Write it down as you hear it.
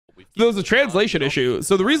There was a translation issue.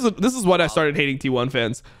 So the reason, this is when I started hating T1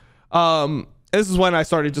 fans. This is when I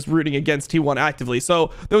started just rooting against T1 actively.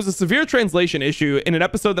 So there was a severe translation issue in an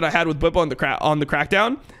episode that I had with Bippo on the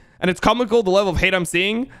Crackdown, and it's comical the level of hate I'm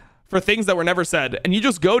seeing for things that were never said. And you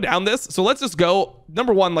just go down this. So let's just go.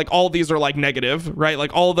 Number one, like all these are like negative, right?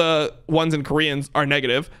 Like all the ones in Koreans are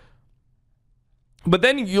negative. But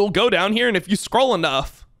then you'll go down here, and if you scroll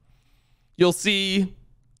enough, you'll see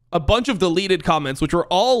a bunch of deleted comments, which were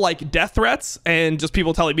all like death threats and just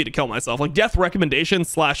people telling me to kill myself, like death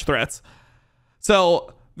recommendations / threats.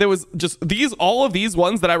 So there was just all of these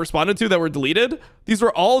ones that I responded to that were deleted. These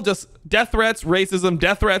were all just death threats,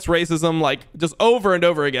 racism, like just over and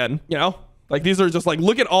over again, you know? Like these are just like,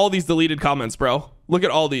 look at all these deleted comments, bro. Look at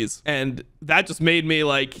all these. And that just made me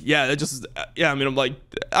like, it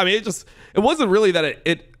wasn't really that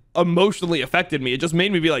it emotionally affected me. It just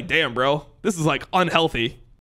made me be like, damn, bro, this is like unhealthy.